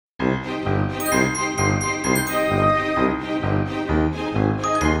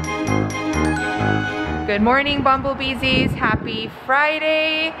Good morning, Bumblebeesies. Happy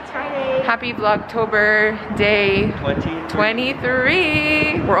Friday. It's Friday. Happy Vlogtober day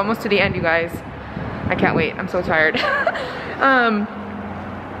 23. We're almost to the end, you guys. I can't wait. I'm so tired.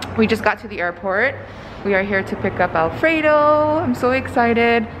 We just got to the airport. We are here to pick up Alfredo. I'm so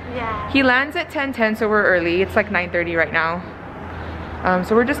excited. Yeah. He lands at 10:10, so we're early. It's like 9:30 right now.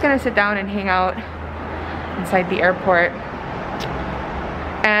 So we're just gonna sit down and hang out inside the airport.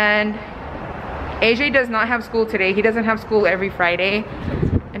 And AJ does not have school today. He doesn't have school every Friday.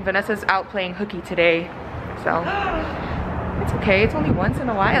 And Vanessa's out playing hooky today. So it's okay. It's only once in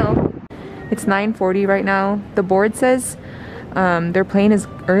a while. It's 9:40 right now. The board says their plane is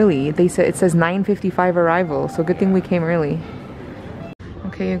early. It says 9:55 arrival. So good thing we came early.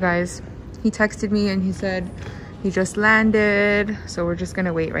 Okay, you guys. He texted me and he said he just landed. So we're just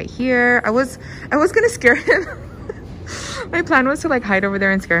gonna wait right here. I was gonna scare him. My plan was to like hide over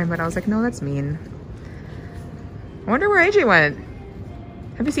there and scare him, but I was like, no, that's mean. I wonder where AJ went.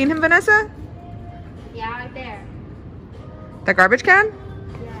 Have you seen him, Vanessa? Yeah, right there. The garbage can?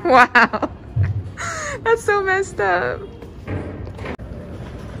 Yeah. Wow. That's so messed up.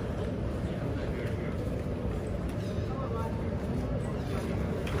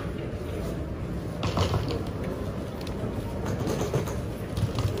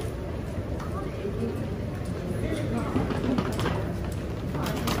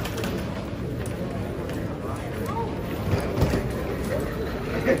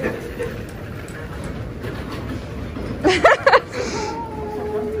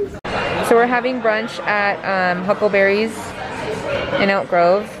 So we're having brunch at Huckleberry's in Elk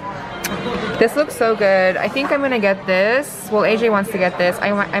Grove. This looks so good. I think I'm gonna get this. Well, AJ wants to get this.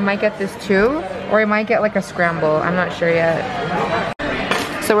 I might get this too, or I might get like a scramble. I'm not sure yet.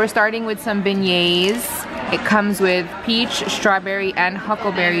 So we're starting with some beignets. It comes with peach, strawberry, and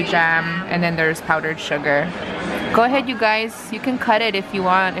huckleberry jam, and then there's powdered sugar. Go ahead, you guys. You can cut it if you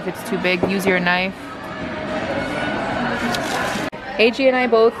want. If it's too big, use your knife. AJ and I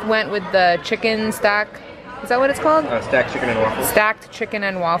both went with the chicken stack. Is that what it's called? Stacked chicken and waffles. Stacked chicken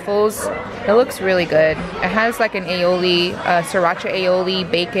and waffles. It looks really good. It has like an aioli, sriracha aioli,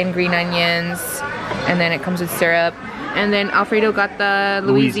 bacon, green onions, and then it comes with syrup. And then Alfredo got the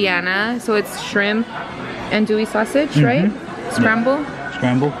Louisiana, so it's shrimp and andouille sausage, right? Scramble. Yeah.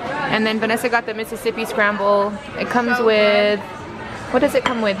 Scramble. And then Vanessa got the Mississippi scramble. It comes with, what does it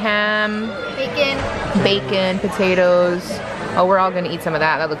come with? Ham, bacon, potatoes. Oh, we're all gonna eat some of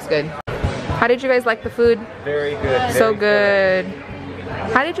that. That looks good. How did you guys like the food? Very good. So good.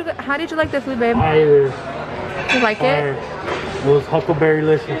 How did you like the food, babe? You like it? It was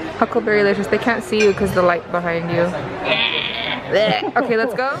huckleberry-licious. Huckleberry-licious. They can't see you because the light behind you. Okay,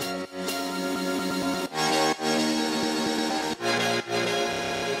 let's go.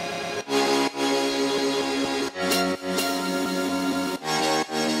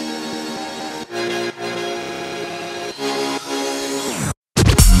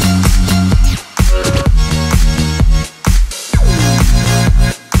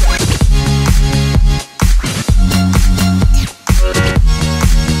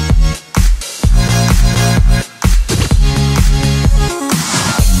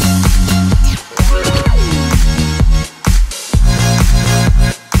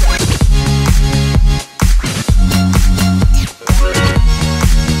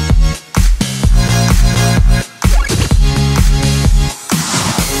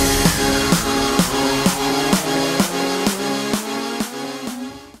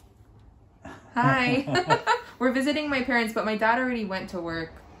 Hi. We're visiting my parents, but my dad already went to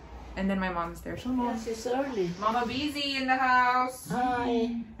work. And then my mom's there. Show mom. Yes, it's early. Mama busy in the house.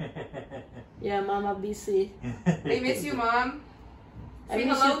 Hi. Yeah, Mama busy. They miss you, Mom. I Say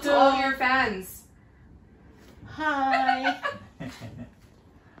miss hello you to too. all your fans. Hi.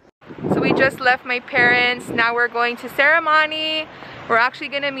 So we just left my parents. Now we're going to ceremony. We're actually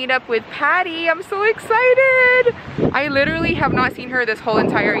gonna meet up with Patty. I'm so excited. I literally have not seen her this whole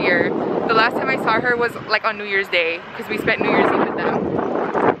entire year. The last time I saw her was like on New Year's Day because we spent New Year's Eve with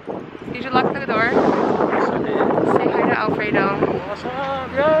them. Did you lock the door? Say hi to Alfredo. What's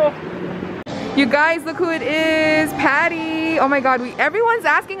up, yo? You guys, look who it is. Patty. Oh my God, everyone's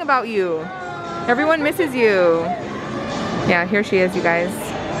asking about you. Everyone misses you. Yeah, here she is, you guys.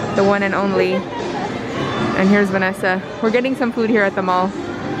 The one and only. And here's Vanessa. We're getting some food here at the mall.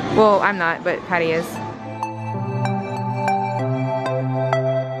 Well, I'm not, but Patty is.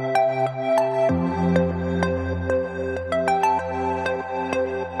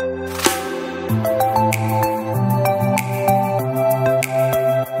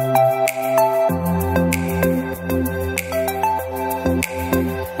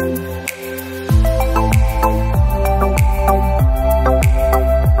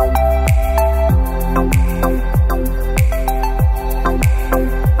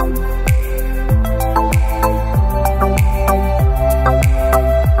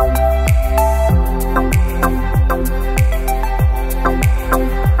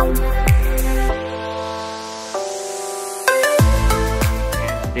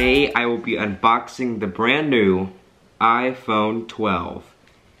 Today I will be unboxing the brand new iPhone 12.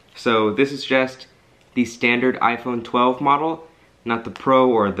 So this is just the standard iPhone 12 model, not the Pro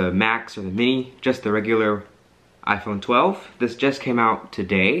or the Max or the Mini, just the regular iPhone 12. This just came out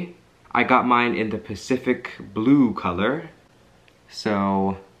today. I got mine in the Pacific blue color.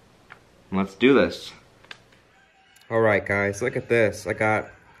 So let's do this. Alright guys, look at this. I got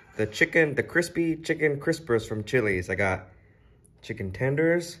the crispy chicken crispers from Chili's. I got chicken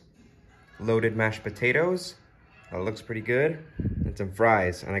tenders, loaded mashed potatoes. That looks pretty good. And some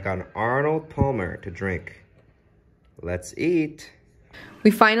fries. And I got an Arnold Palmer to drink. Let's eat.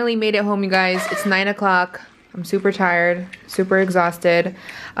 We finally made it home, you guys. It's 9 o'clock. I'm super tired, super exhausted.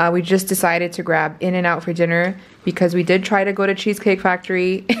 We just decided to grab In-N-Out for dinner because we did try to go to Cheesecake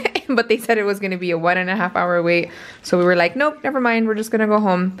Factory, but they said it was gonna be a 1.5 hour wait. So we were like, nope, never mind, we're just gonna go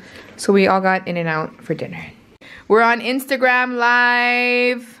home. So we all got In-N-Out for dinner. We're on Instagram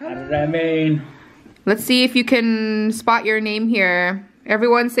Live. How did I mean? Let's see if you can spot your name here.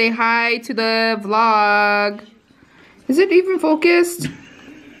 Everyone say hi to the vlog. Is it even focused?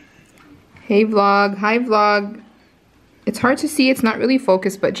 Hey vlog, hi vlog. It's hard to see, it's not really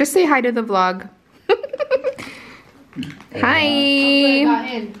focused, but just say hi to the vlog.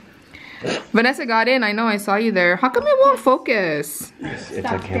 Hi. Vanessa got in, I know, I saw you there. How come it won't focus? It's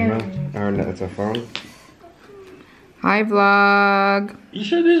a camera, or no, it's a phone. Hi vlog. You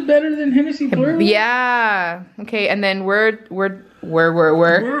sure this is better than Hennessy Blur? Yeah. Okay, and then we're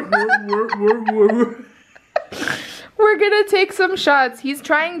gonna take some shots. He's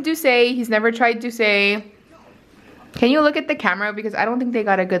trying Douce. He's never tried Douce. Can you look at the camera? Because I don't think they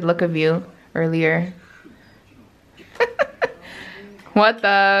got a good look of you earlier. What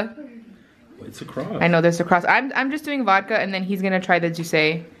the? It's a cross. I know there's a cross. I'm just doing vodka and then he's gonna try the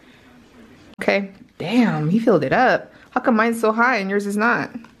Douce. Okay. Damn, he filled it up. How come mine's so high and yours is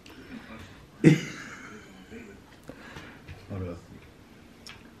not? Hold up.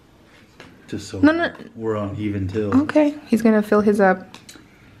 Just so No. we're on even till. Okay, he's gonna fill his up.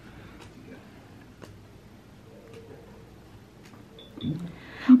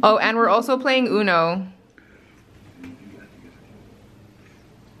 Oh, and we're also playing Uno.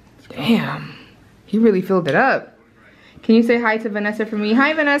 Damn, he really filled it up. Can you say hi to Vanessa for me?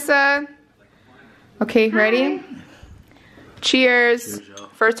 Hi, Vanessa. Okay, ready? Cheers.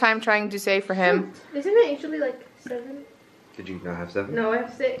 First time trying to say for him. Isn't it usually like 7? Did you not have 7? No, I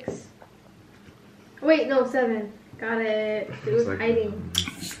have 6. Wait, no, 7. Got it. It was hiding.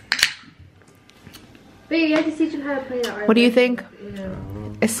 Wait, you have to teach him how to play the art. What do you think? Yeah.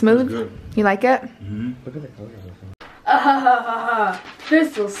 It's smooth? You like it? Mm-hmm. Look at the color of this one.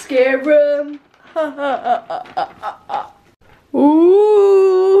 This will scare him.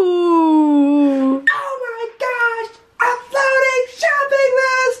 Ooh! Oh my gosh! A floating shopping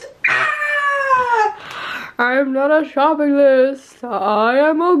list! Ah! I am not a shopping list. I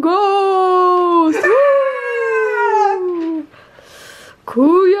am a ghost. Woo!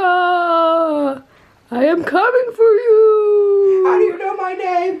 Kuya, I am coming for you. How do you know my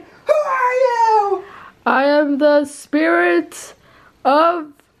name? Who are you? I am the spirit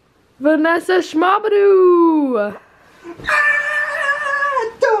of Vanessa Schmabadoo. Ah!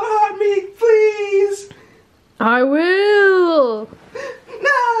 Don't harm me, please! I will. No!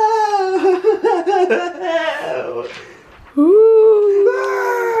 Ooh.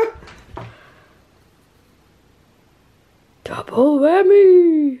 Ah! Double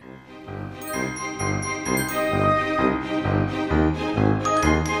whammy.